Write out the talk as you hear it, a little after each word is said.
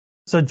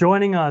So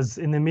joining us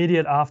in the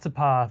immediate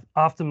aftermath,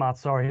 of the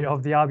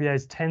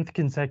RBA's 10th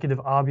consecutive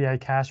RBA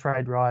cash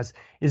rate rise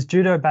is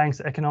Judo Bank's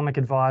economic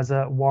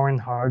advisor, Warren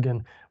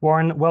Hogan.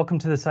 Warren, welcome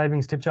to the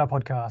Savings Tip Jar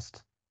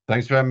podcast.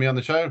 Thanks for having me on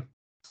the show.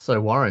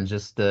 So Warren,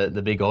 just the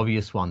big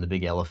obvious one, the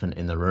big elephant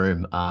in the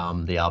room.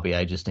 The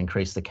RBA just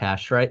increased the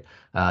cash rate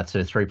to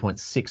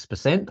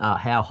 3.6%.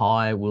 How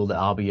high will the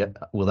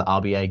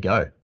RBA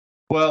go?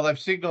 Well, they've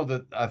signaled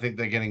that I think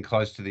they're getting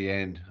close to the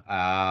end.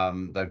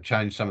 They've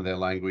changed some of their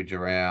language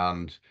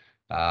around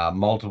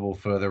multiple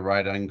further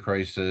rate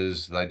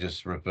increases. They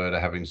just refer to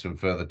having some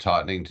further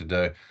tightening to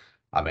do.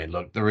 I mean,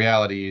 look, the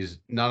reality is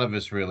none of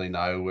us really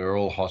know. We're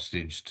all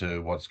hostage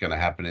to what's going to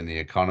happen in the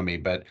economy.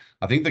 But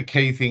I think the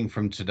key thing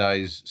from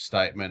today's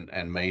statement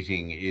and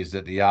meeting is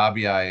that the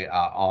RBA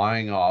are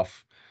eyeing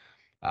off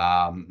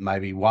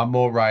maybe one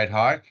more rate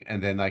hike,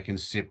 and then they can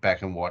sit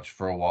back and watch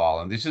for a while.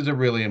 And this is a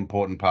really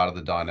important part of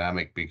the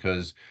dynamic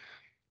because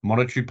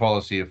monetary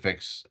policy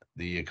affects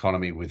the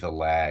economy with a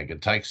lag.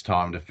 It takes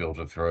time to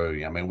filter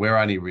through. I mean, we're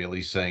only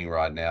really seeing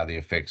right now the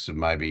effects of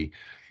maybe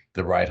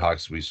the rate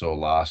hikes we saw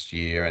last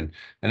year. And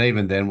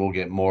even then we'll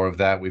get more of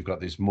that. We've got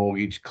this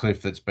mortgage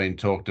cliff that's been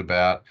talked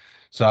about.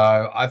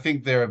 So I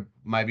think there are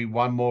maybe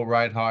one more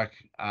rate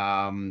hike,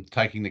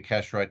 taking the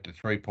cash rate to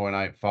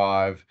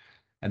 3.85,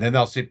 and then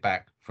they'll sit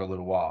back for a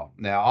little while.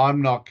 Now,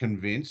 I'm not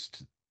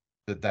convinced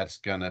that that's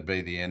going to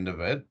be the end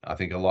of it. I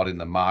think a lot in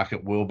the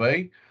market will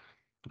be,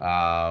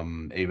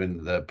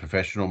 even the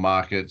professional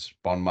markets,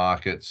 bond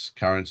markets,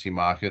 currency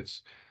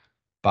markets.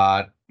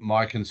 But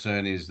my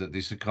concern is that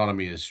this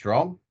economy is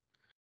strong,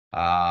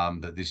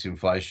 that this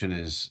inflation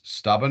is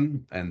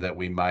stubborn, and that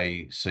we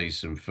may see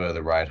some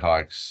further rate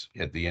hikes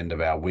at the end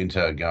of our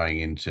winter going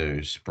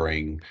into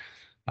spring.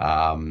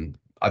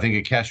 I think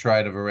a cash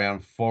rate of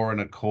around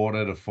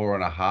 4.25 to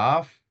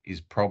 4.5 is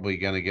probably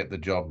going to get the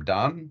job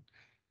done.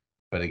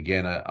 But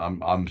again,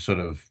 I'm sort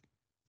of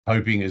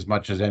hoping as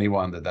much as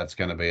anyone that that's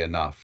going to be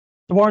enough.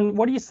 Warren,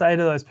 what do you say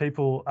to those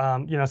people,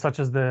 such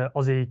as the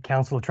Aussie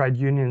Council of Trade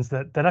Unions,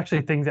 that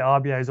actually think the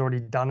RBA has already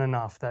done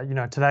enough, that,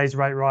 today's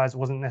rate rise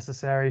wasn't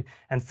necessary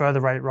and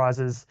further rate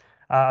rises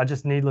are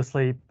just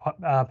needlessly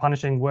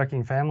punishing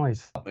working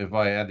families? If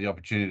I had the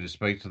opportunity to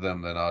speak to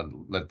them, then I'd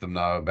let them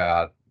know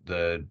about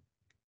the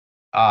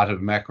art of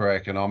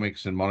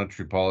macroeconomics and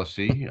monetary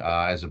policy,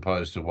 as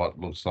opposed to what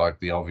looks like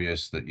the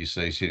obvious that you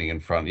see sitting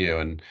in front of you.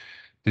 And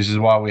this is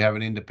why we have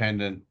an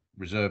independent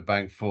Reserve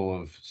Bank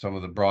full of some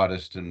of the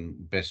brightest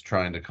and best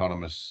trained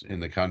economists in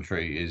the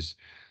country, is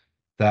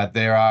that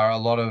there are a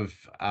lot of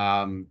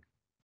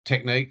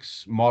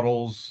techniques,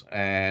 models,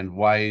 and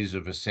ways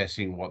of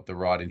assessing what the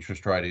right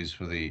interest rate is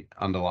for the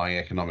underlying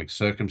economic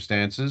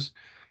circumstances.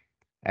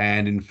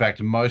 And in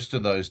fact, most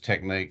of those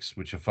techniques,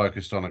 which are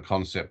focused on a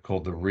concept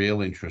called the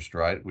real interest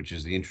rate, which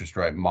is the interest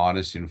rate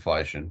minus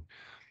inflation,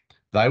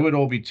 they would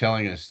all be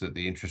telling us that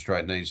the interest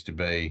rate needs to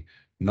be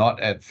not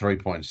at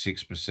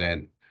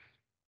 3.6%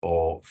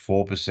 or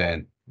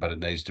 4%, but it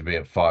needs to be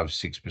at 5,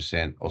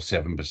 6% or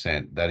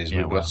 7%. That is,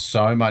 we've got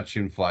so much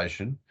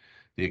inflation,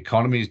 the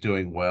economy is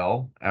doing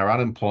well, our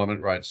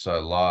unemployment rate's so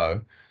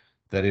low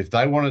that if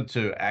they wanted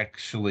to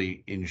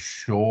actually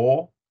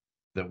ensure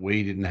that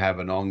we didn't have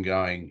an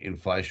ongoing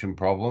inflation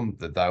problem,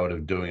 that they would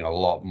have doing a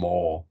lot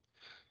more.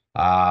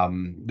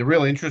 The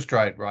real interest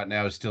rate right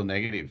now is still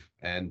negative,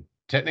 and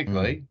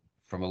technically,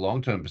 from a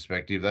long-term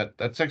perspective,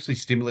 that's actually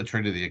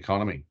stimulatory to the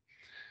economy.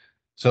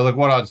 So look,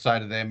 what I'd say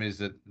to them is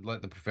that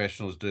let the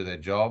professionals do their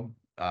job,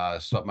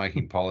 stop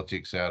making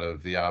politics out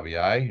of the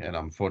RBA. And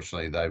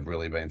unfortunately, they've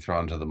really been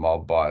thrown to the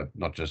mob by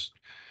not just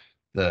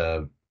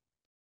the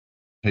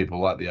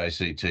people like the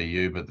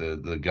ACTU, but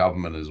the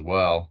government as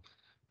well.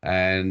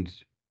 And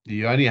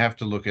you only have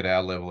to look at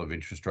our level of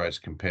interest rates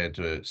compared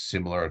to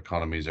similar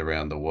economies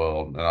around the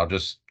world. And I'll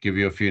just give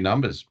you a few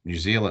numbers. New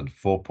Zealand,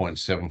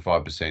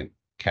 4.75%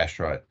 cash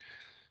rate.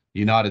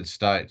 United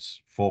States,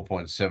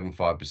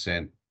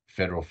 4.75%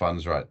 federal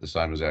funds rate, the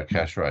same as our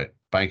cash rate.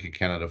 Bank of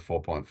Canada,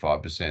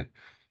 4.5%.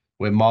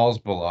 We're miles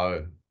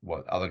below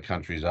what other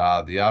countries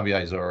are. The RBA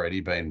has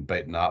already been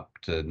beaten up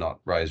to not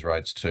raise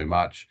rates too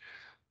much.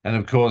 And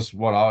of course,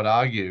 what I would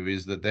argue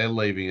is that they're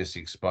leaving us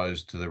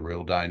exposed to the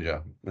real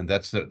danger. And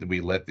that's that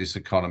we let this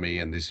economy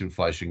and this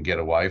inflation get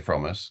away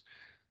from us,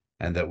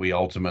 and that we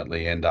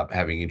ultimately end up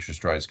having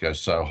interest rates go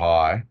so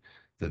high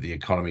that the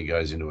economy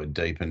goes into a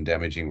deep and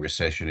damaging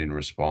recession in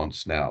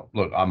response. Now,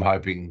 look, I'm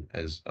hoping,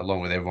 as along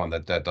with everyone,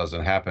 that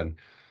doesn't happen.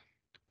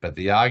 But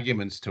the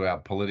arguments to our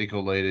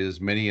political leaders,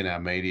 many in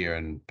our media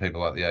and people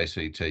like the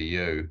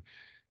ACTU,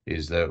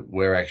 is that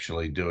we're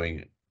actually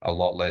doing a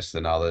lot less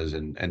than others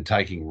and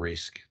taking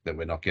risk, that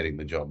we're not getting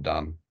the job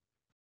done.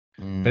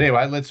 But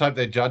anyway, let's hope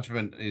their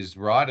judgment is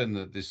right and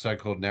that this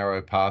so-called narrow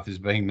path is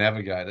being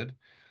navigated.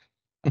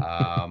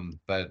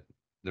 But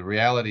the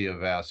reality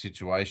of our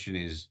situation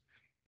is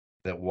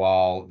that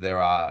while there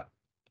are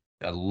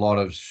a lot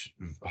of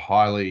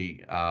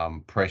highly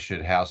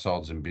pressured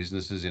households and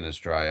businesses in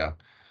Australia,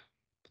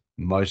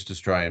 most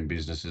Australian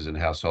businesses and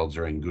households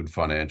are in good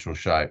financial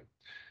shape.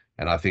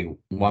 And I think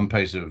one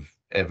piece of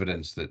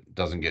evidence that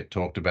doesn't get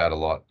talked about a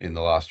lot in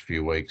the last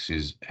few weeks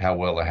is how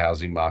well the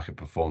housing market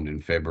performed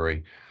in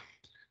February.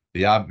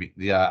 The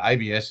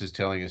ABS is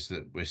telling us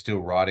that we're still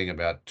writing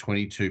about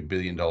 $22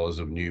 billion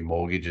of new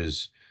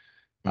mortgages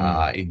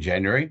in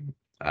January.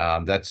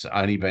 That's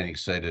only been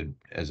exceeded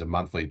as a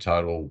monthly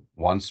total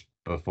once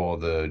before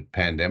the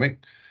pandemic.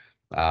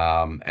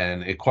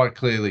 And it quite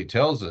clearly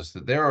tells us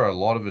that there are a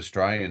lot of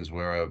Australians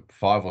where a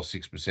 5 or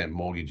 6%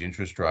 mortgage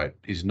interest rate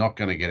is not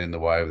going to get in the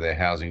way of their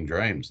housing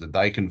dreams, that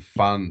they can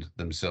fund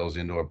themselves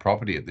into a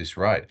property at this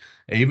rate,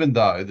 even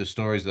though the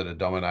stories that are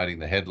dominating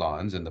the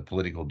headlines and the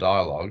political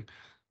dialogue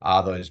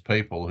are those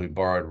people who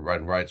borrowed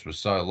when rates were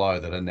so low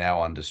that are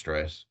now under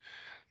stress.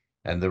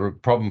 And the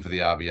problem for the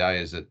RBA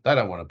is that they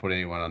don't want to put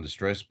anyone under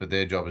stress, but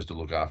their job is to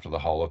look after the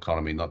whole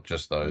economy, not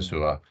just those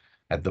who are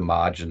at the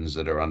margins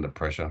that are under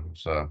pressure.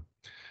 So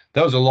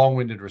that was a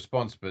long-winded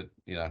response, but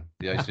the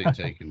ACT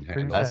can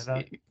handle Appreciate it.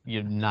 that.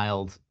 You've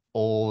nailed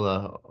all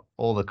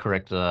the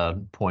correct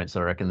points,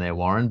 I reckon there,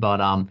 Warren.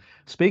 But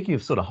speaking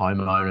of sort of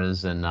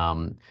homeowners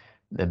and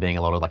there being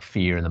a lot of like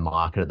fear in the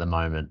market at the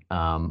moment,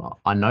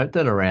 I note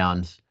that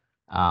around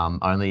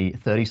only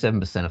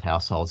 37% of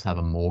households have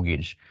a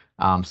mortgage.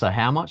 So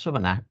how much of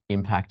an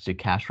impact do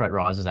cash rate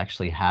rises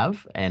actually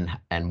have, and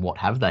what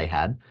have they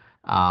had,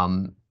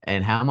 and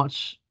how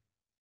much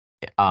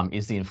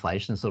is the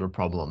inflation sort of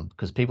problem?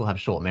 Because people have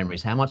short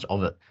memories. How much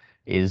of it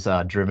is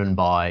driven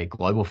by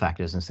global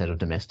factors instead of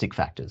domestic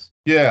factors?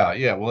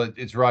 Yeah. Well,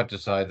 it's right to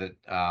say that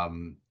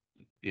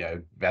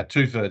about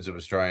 2/3 of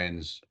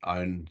Australians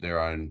own their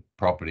own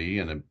property,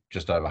 and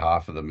just over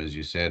half of them, as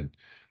you said,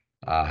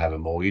 have a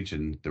mortgage,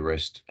 and the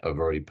rest have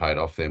already paid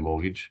off their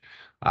mortgage,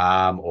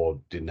 or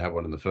didn't have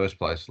one in the first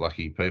place.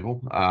 Lucky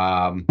people.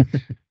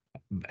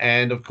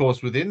 And of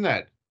course, within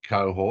that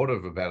cohort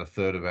of about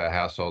 1/3 of our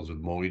households with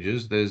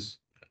mortgages, there's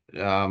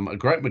a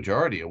great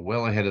majority are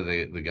well ahead of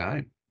the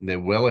game. They're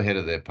well ahead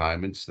of their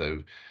payments.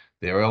 Their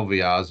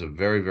LVRs are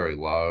very, very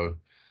low.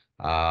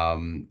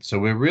 So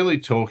we're really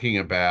talking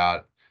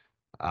about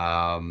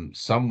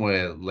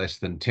somewhere less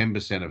than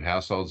 10% of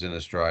households in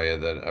Australia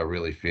that are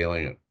really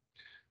feeling it,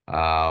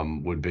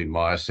 would be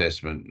my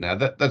assessment. Now,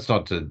 that's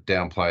not to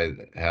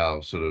downplay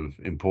how sort of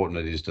important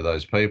it is to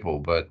those people,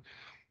 but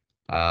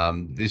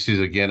this is,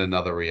 again,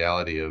 another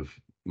reality of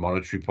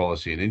monetary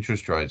policy and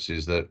interest rates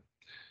is that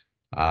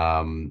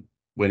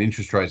when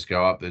interest rates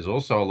go up, there's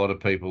also a lot of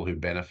people who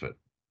benefit.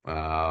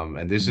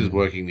 And this is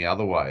working the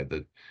other way,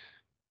 that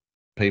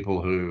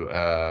people who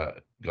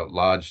got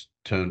large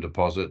term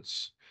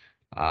deposits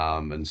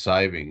and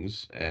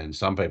savings, and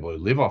some people who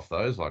live off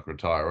those, like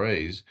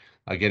retirees,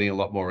 are getting a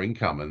lot more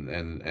income.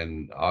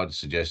 And I'd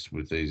suggest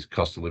with these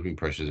cost of living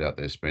pressures out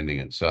there, spending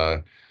it.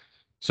 So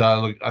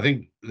look, I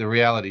think the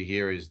reality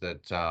here is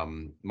that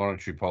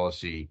monetary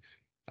policy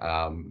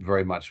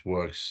very much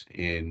works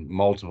in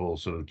multiple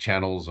sort of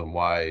channels and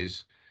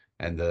ways,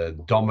 and the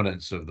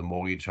dominance of the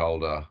mortgage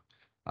holder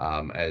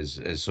as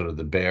sort of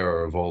the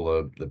bearer of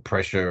all the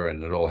pressure,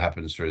 and it all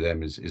happens through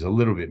them, is a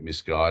little bit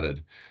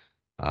misguided.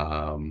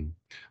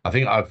 I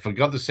think I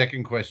forgot the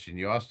second question.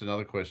 You asked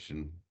another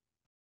question.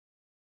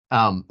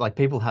 Like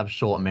people have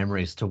short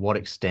memories. To what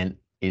extent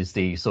is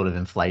the sort of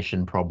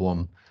inflation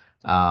problem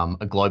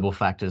a global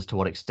factors? To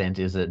what extent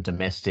is it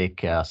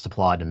domestic,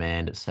 supply,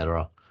 demand,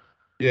 etc.?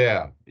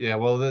 Yeah.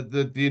 Well,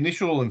 the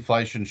initial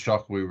inflation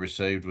shock we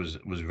received was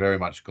very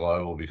much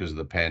global because of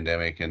the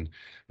pandemic, and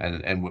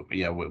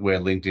we're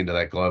linked into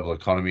that global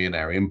economy, and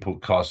our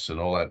input costs and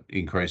all that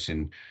increase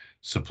in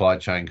supply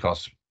chain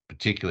costs,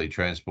 particularly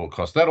transport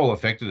costs, that all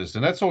affected us,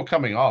 and that's all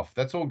coming off.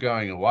 That's all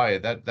going away.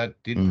 That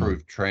did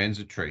prove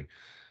transitory.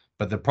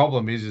 But the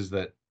problem is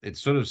that it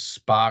sort of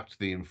sparked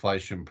the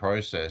inflation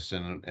process,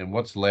 and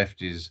what's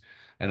left is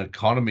an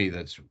economy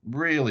that's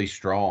really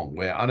strong,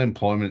 where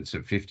unemployment's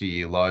at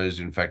 50-year lows.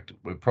 In fact,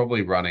 we're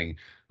probably running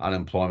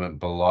unemployment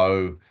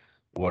below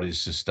what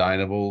is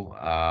sustainable.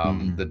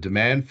 The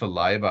demand for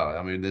labour,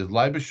 I mean, there's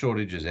labour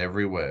shortages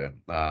everywhere,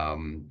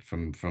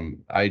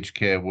 from aged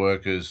care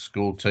workers,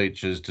 school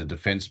teachers, to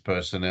defence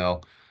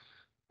personnel,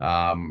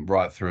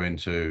 right through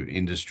into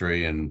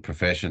industry and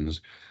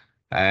professions.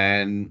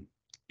 And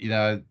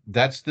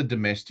that's the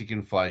domestic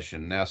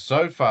inflation. Now,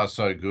 so far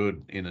so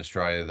good in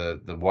Australia.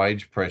 The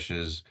wage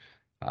pressures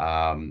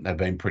have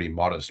been pretty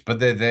modest, but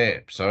they're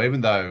there. So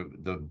even though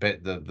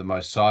the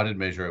most cited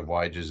measure of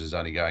wages is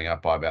only going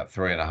up by about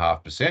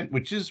 3.5%,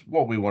 which is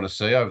what we want to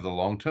see over the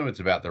long term, it's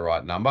about the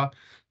right number.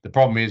 The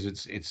problem is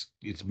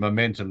its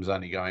momentum's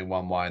only going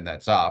one way, and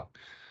that's up.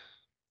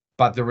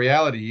 But the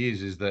reality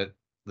is that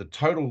the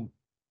total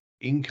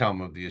income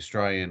of the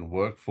Australian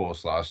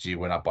workforce last year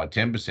went up by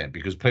 10%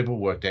 because people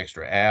worked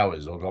extra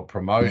hours or got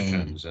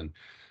promotions,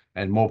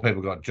 and more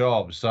people got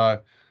jobs. So,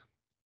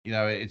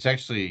 it's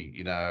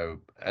actually,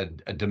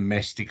 a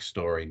domestic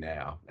story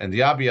now. And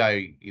the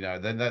RBA,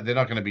 they're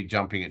not going to be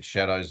jumping at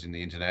shadows in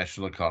the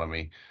international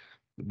economy.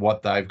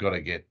 What they've got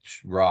to get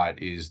right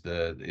is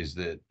that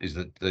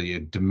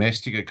the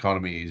domestic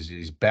economy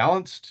is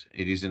balanced.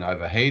 It isn't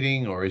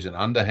overheating or isn't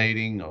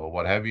underheating or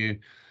what have you.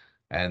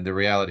 And the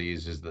reality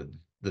is that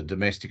the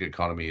domestic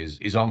economy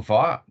is on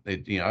fire.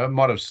 It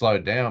might have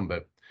slowed down,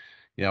 but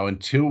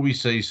until we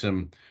see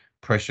some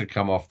pressure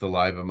come off the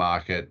labour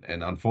market,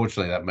 and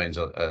unfortunately that means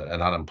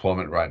an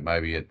unemployment rate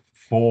maybe at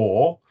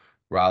 4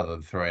 rather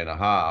than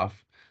 3.5.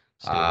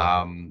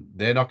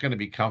 They're not going to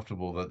be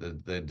comfortable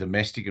that the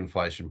domestic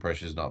inflation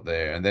pressure is not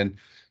there. And then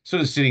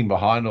sort of sitting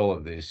behind all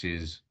of this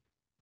is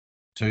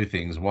two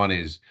things. One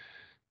is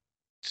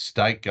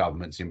state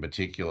governments in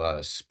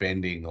particular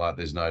spending like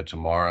there's no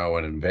tomorrow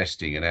and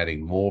investing and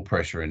adding more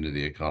pressure into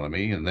the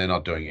economy, and they're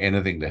not doing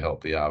anything to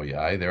help the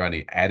RBA. They're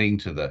only adding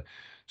to the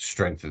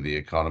strength of the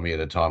economy at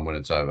a time when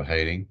it's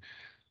overheating.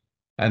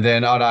 And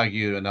then I'd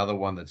argue another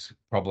one that's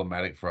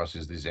problematic for us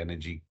is this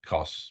energy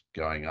costs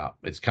going up.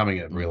 It's coming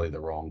at really the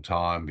wrong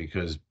time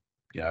because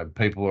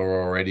people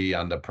are already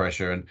under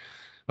pressure. And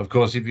of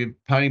course, if you're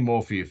paying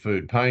more for your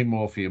food, paying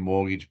more for your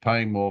mortgage,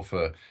 paying more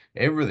for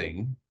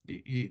everything,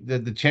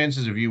 the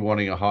chances of you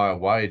wanting a higher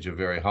wage are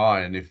very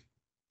high. And if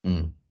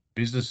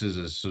businesses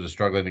are sort of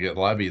struggling to get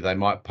labour, they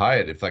might pay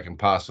it if they can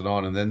pass it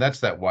on. And then that's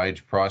that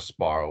wage price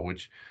spiral,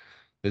 which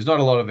there's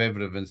not a lot of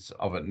evidence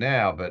of it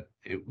now, but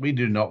we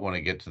do not want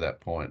to get to that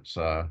point.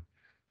 So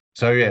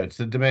yeah, it's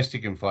the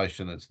domestic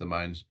inflation that's the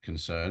main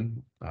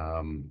concern,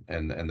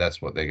 and that's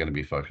what they're going to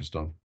be focused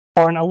on.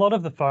 Warren, a lot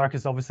of the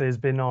focus obviously has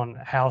been on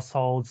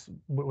households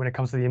when it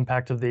comes to the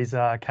impact of these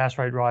cash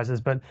rate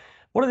rises, but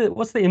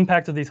what's the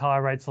impact of these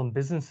higher rates on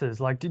businesses?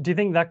 Like, do you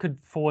think that could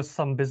force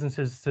some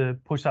businesses to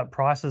push up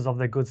prices of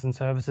their goods and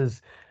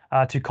services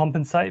to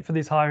compensate for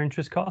these higher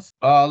interest costs?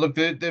 Look,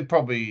 there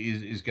probably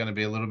is going to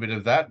be a little bit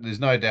of that.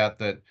 There's no doubt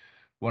that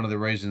one of the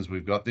reasons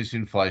we've got this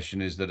inflation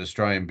is that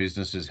Australian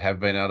businesses have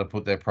been able to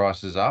put their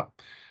prices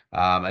up.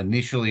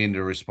 Initially in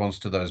response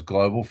to those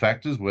global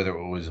factors, whether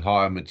it was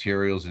higher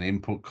materials and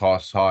input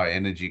costs, higher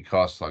energy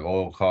costs like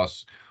oil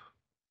costs,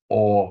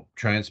 or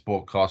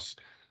transport costs.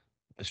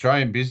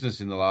 Australian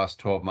business in the last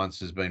 12 months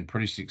has been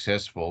pretty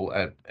successful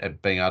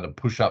at being able to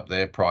push up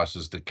their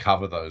prices to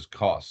cover those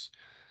costs.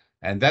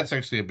 And that's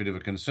actually a bit of a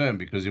concern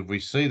because if we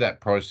see that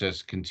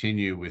process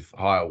continue with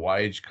higher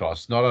wage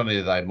costs, not only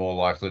are they more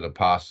likely to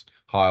pass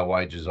higher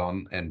wages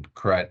on and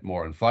create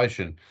more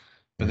inflation,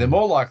 but they're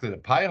more likely to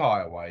pay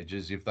higher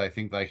wages if they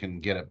think they can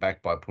get it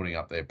back by putting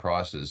up their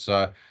prices.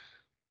 So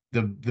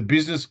the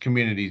business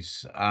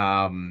community's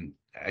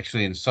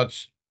actually in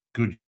such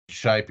good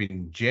shape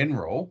in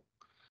general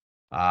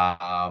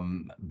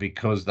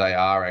because they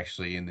are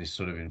actually in this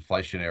sort of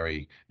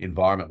inflationary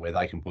environment where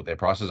they can put their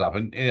prices up.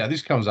 And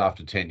this comes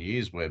after 10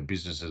 years where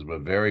businesses were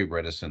very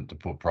reticent to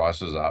put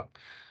prices up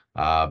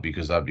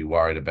because they'd be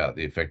worried about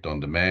the effect on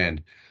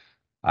demand.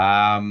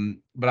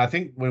 But I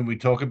think when we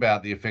talk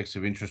about the effects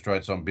of interest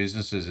rates on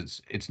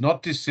businesses, it's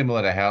not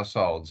dissimilar to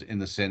households in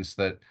the sense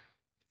that,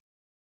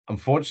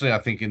 unfortunately,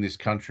 I think in this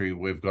country,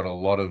 we've got a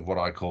lot of what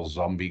I call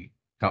zombie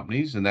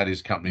companies, and that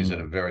is companies that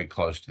are very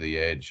close to the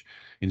edge.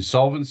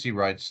 Insolvency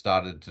rates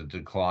started to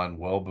decline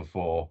well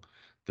before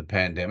the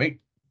pandemic,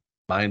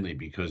 mainly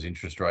because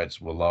interest rates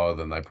were lower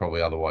than they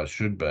probably otherwise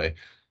should be.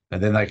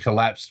 And then they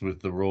collapsed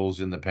with the rules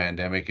in the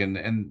pandemic, and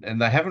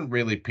they haven't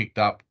really picked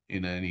up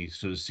in any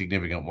sort of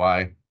significant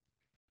way.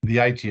 The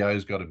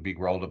ATO's got a big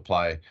role to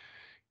play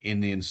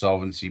in the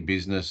insolvency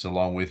business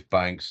along with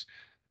banks.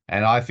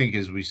 And I think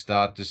as we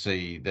start to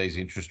see these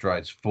interest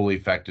rates fully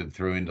factored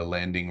through into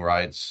lending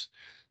rates,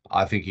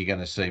 I think you're going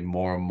to see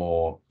more and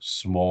more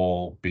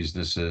small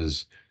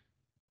businesses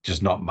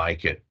just not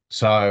make it.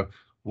 So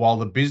while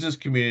the business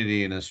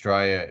community in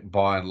Australia,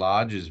 by and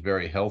large, is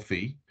very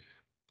healthy,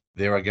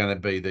 there are going to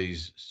be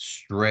these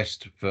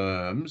stressed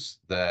firms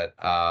that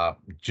are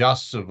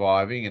just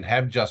surviving and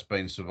have just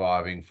been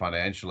surviving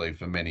financially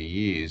for many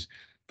years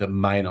that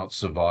may not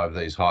survive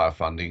these higher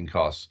funding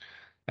costs.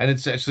 And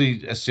it's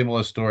actually a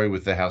similar story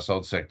with the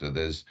household sector.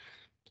 There's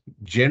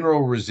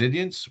general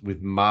resilience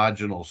with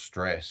marginal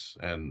stress.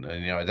 And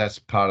that's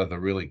part of the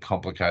really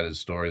complicated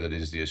story that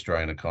is the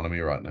Australian economy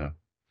right now.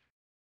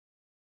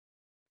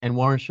 And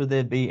Warren, should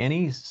there be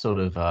any sort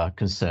of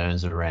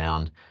concerns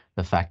around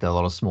the fact that a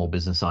lot of small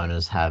business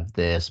owners have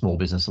their small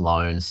business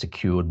loans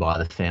secured by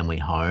the family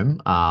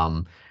home,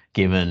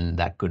 given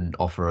that could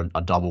offer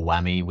a double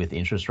whammy with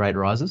interest rate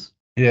rises?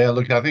 Yeah,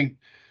 look, I think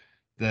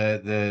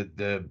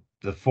the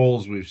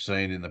falls we've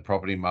seen in the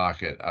property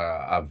market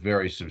are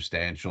very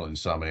substantial in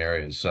some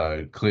areas.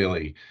 So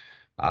clearly,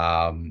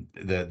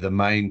 the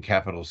main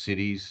capital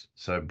cities,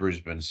 so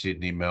Brisbane,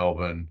 Sydney,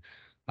 Melbourne,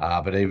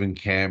 but even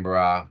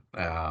Canberra,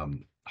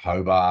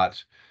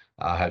 Hobart,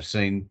 have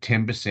seen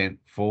 10%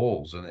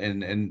 falls.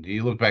 And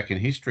you look back in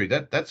history,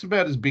 that's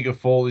about as big a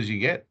fall as you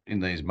get in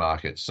these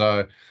markets.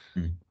 So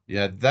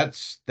yeah,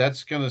 that's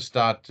going to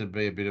start to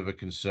be a bit of a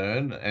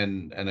concern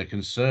and a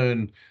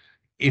concern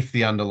if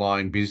the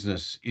underlying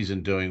business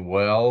isn't doing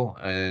well,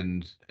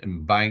 and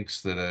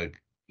banks that are,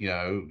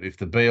 if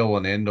the be all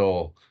and end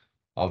all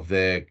of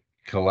their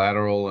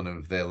collateral and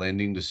of their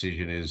lending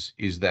decision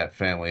is that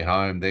family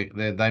home,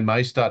 they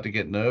may start to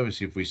get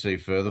nervous if we see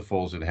further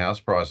falls in house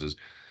prices.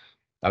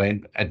 I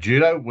mean, at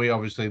Judo, we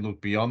obviously look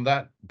beyond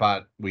that,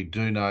 but we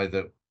do know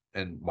that,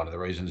 and one of the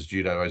reasons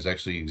Judo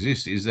actually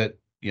exists is that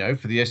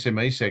for the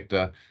SME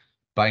sector,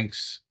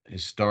 banks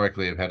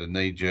historically have had a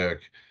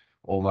knee-jerk,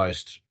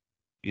 almost,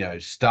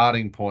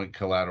 starting point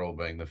collateral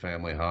being the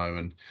family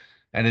home,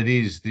 and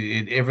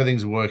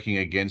everything's working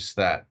against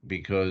that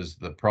because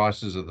the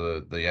prices of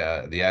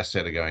the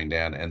asset are going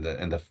down, and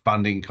the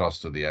funding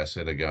cost of the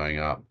asset are going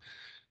up.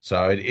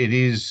 So it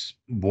is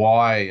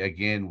why,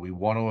 again, we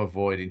want to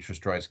avoid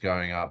interest rates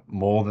going up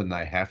more than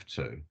they have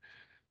to.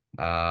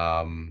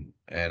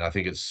 And I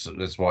think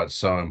that's why it's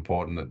so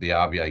important that the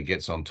RBA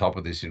gets on top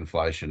of this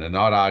inflation. And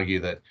I'd argue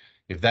that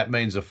if that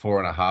means a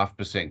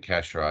 4.5%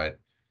 cash rate,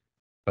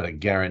 but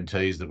it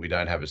guarantees that we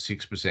don't have a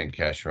 6%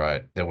 cash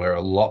rate, then we're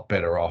a lot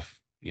better off,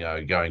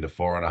 going to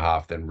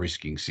 4.5 than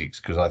risking 6.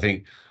 Because I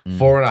think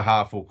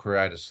 4.5 will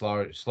create a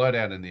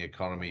slowdown in the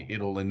economy.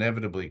 It'll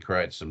inevitably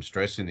create some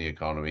stress in the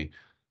economy,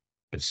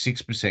 but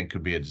 6%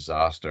 could be a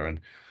disaster. And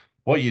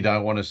what you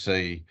don't want to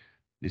see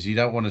is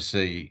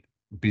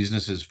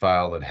businesses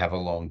fail that have a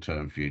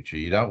long-term future.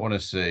 You don't want to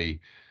see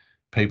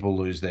people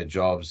lose their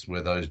jobs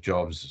where those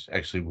jobs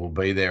actually will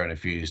be there in a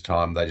few years'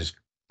 time.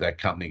 That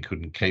company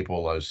couldn't keep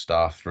all those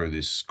staff through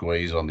this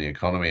squeeze on the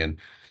economy. And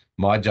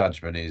my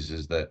judgment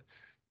is that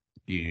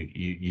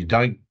you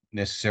don't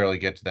necessarily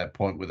get to that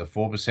point with a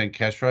 4%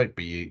 cash rate,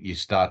 but you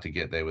start to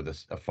get there with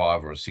a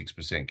 5 or a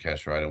 6%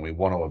 cash rate, and we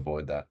want to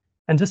avoid that.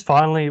 And just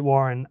finally,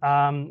 Warren,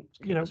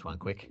 Just one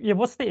quick. yeah,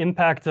 what's the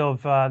impact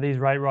of these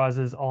rate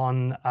rises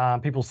on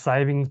people's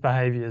savings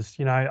behaviors?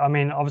 I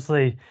mean,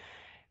 obviously,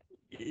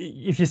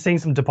 if you're seeing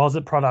some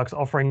deposit products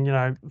offering,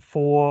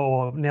 4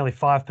 or nearly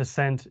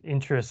 5%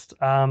 interest,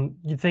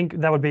 you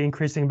think that would be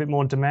increasing a bit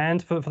more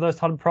demand for those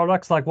type of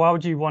products? Like, why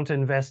would you want to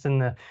invest in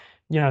the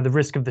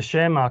risk of the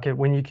share market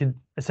when you could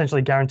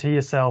essentially guarantee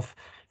yourself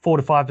 4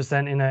 to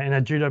 5% in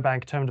a Judo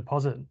Bank term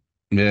deposit?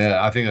 Yeah,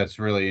 I think that's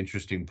a really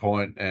interesting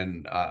point,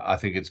 and I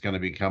think it's going to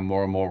become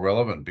more and more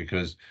relevant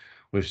because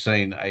we've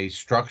seen a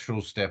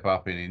structural step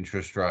up in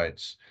interest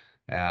rates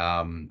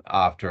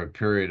after a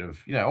period of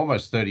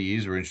almost 30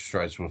 years where interest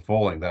rates were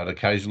falling. They'd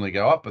occasionally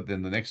go up, but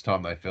then the next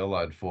time they fell,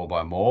 they'd fall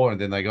by more,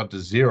 and then they got to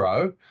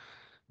zero.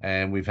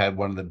 And we've had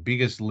one of the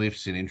biggest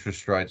lifts in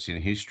interest rates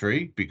in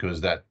history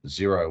because that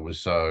zero was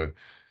so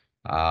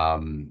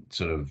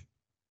sort of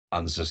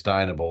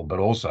unsustainable, but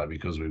also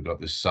because we've got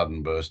this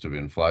sudden burst of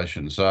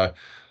inflation. So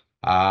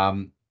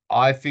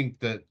I think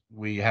that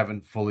we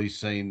haven't fully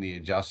seen the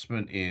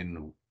adjustment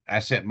in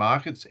asset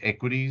markets,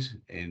 equities,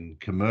 in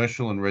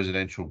commercial and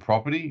residential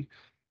property.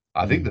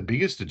 I think the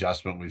biggest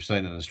adjustment we've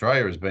seen in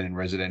Australia has been in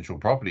residential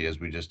property, as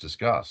we just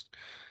discussed.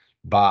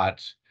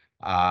 But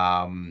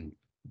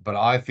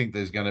I think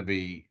there's going to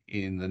be,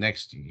 in the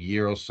next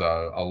year or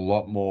so, a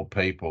lot more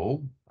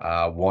people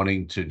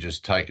wanting to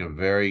just take a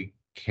very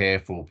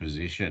careful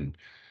position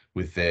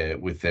with their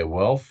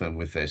wealth and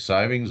with their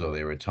savings or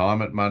their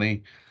retirement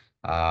money.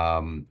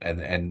 And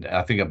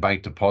I think a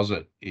bank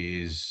deposit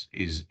is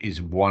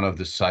one of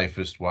the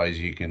safest ways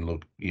you can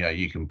look.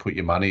 You can put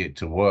your money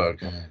to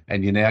work,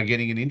 and you're now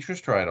getting an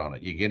interest rate on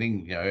it. You're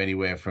getting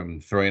anywhere from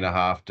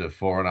 3.5 to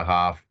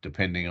 4.5,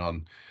 depending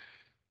on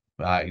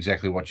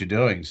exactly what you're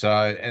doing. So,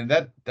 and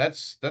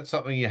that's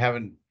something you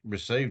haven't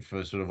received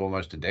for sort of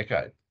almost a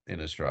decade in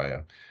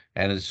Australia,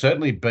 and it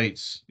certainly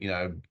beats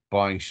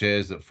buying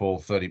shares that fall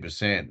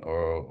 30%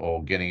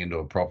 or getting into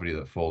a property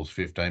that falls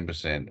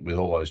 15% with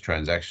all those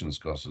transactions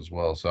costs as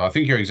well. So I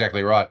think you're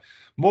exactly right.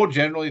 More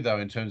generally, though,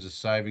 in terms of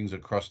savings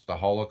across the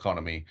whole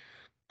economy,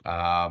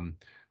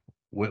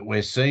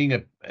 we're seeing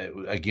a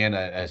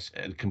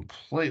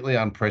completely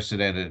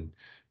unprecedented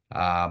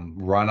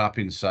run up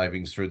in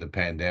savings through the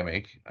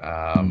pandemic,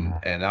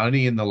 and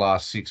only in the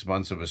last 6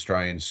 months have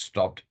Australians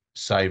stopped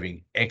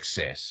saving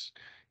excess,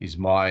 is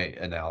my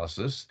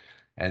analysis.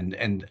 And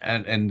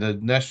the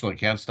national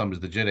accounts numbers,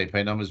 the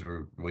GDP numbers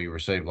we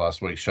received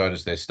last week showed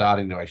us they're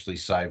starting to actually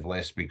save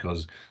less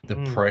because the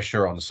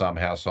pressure on some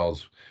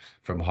households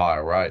from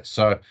higher rates.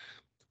 So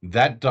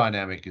that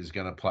dynamic is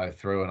going to play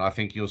through, and I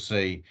think you'll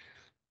see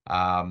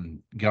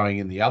going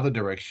in the other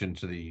direction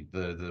to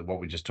the what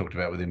we just talked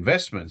about with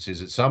investments, is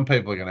that some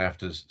people are going to have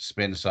to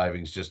spend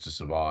savings just to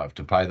survive,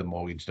 to pay the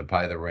mortgage, to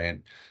pay the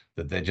rent,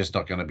 that they're just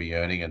not going to be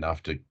earning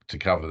enough to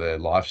cover their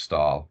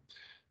lifestyle.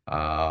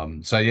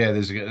 So yeah,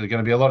 there's going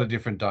to be a lot of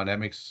different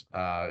dynamics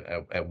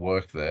at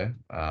work there.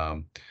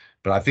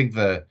 But I think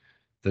the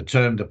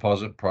term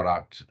deposit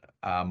product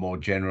more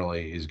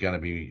generally is going to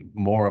be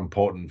more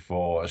important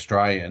for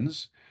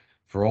Australians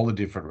for all the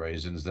different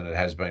reasons than it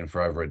has been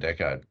for over a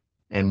decade.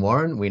 And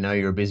Warren, we know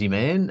you're a busy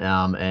man,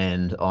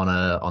 and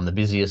on the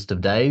busiest of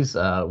days,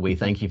 we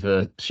thank you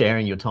for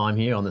sharing your time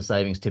here on the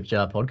Savings Tip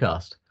Jar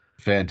podcast.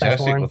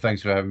 Fantastic. Well,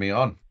 thanks for having me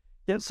on.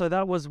 Yeah, so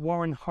that was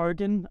Warren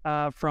Hogan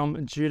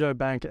from Judo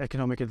Bank,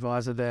 economic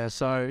advisor there.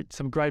 So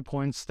some great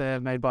points there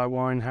made by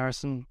Warren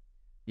Harrison.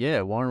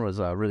 Yeah, Warren was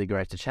really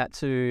great to chat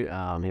to.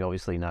 He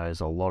obviously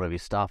knows a lot of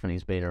his stuff, and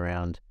he's been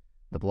around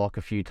the block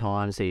a few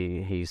times.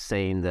 He's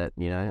seen that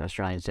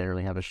Australians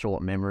generally have a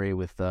short memory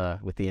with the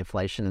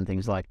inflation and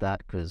things like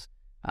that, because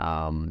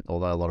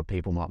although a lot of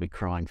people might be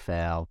crying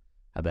foul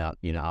about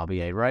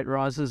RBA rate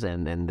rises,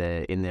 and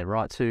they're in their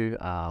right to,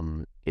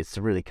 it's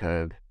to really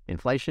curb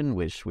inflation,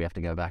 which we have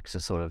to go back to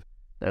sort of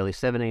the early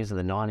 70s and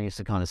the 90s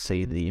to kind of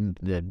see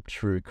the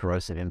true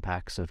corrosive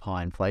impacts of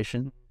high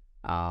inflation.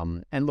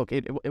 And look,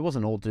 it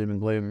wasn't all doom and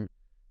gloom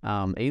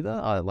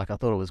either. I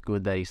thought it was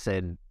good that he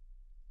said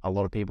a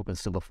lot of people can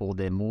still afford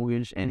their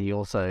mortgage, and he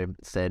also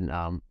said,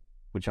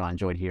 which I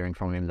enjoyed hearing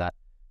from him, that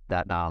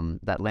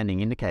lending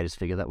indicators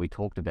figure that we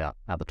talked about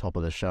at the top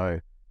of the show,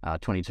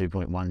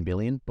 22.1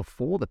 billion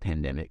before the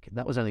pandemic,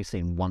 that was only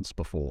seen once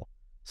before.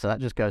 So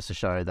that just goes to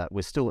show that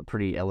we're still at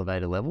pretty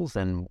elevated levels,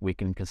 and we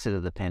can consider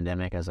the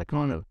pandemic as a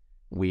kind of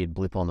weird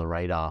blip on the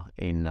radar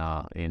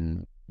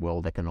in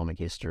world economic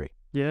history.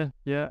 Yeah,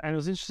 and it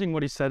was interesting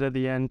what he said at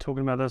the end,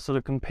 talking about those sort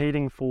of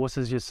competing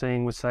forces you're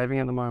seeing with saving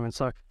at the moment.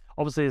 So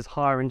obviously there's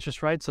higher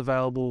interest rates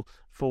available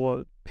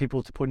for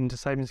people to put into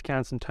savings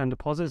accounts and term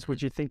deposits,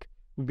 which you think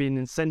would be an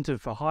incentive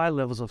for higher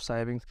levels of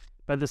savings.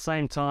 But at the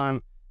same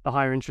time, the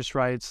higher interest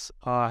rates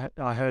are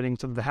hurting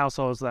to the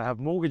households that have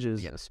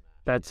mortgages,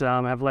 that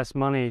have less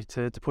money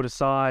to put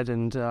aside,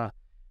 and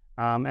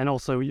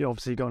also you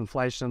obviously got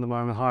inflation at the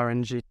moment, higher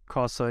energy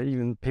costs, so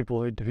even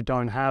people who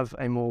don't have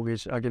a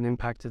mortgage are getting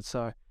impacted.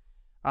 So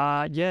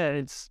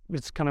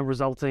it's kind of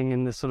resulting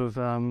in this sort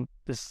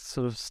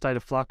of state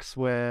of flux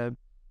where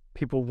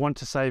people want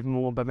to save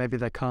more, but maybe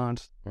they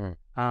can't.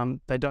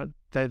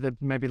 They're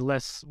maybe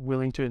less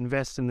willing to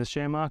invest in the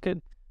share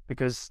market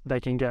because they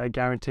can get a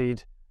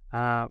guaranteed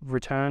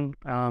return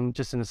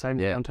just in a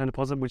savings account term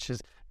deposit, which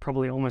is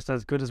probably almost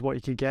as good as what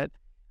you could get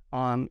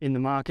in the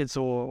markets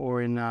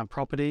or in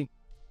property.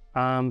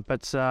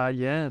 But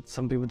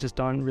some people just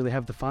don't really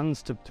have the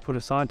funds to put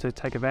aside to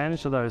take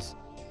advantage of those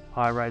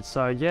high rates.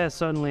 So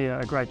certainly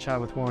a great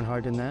chat with Warren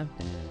Hogan there.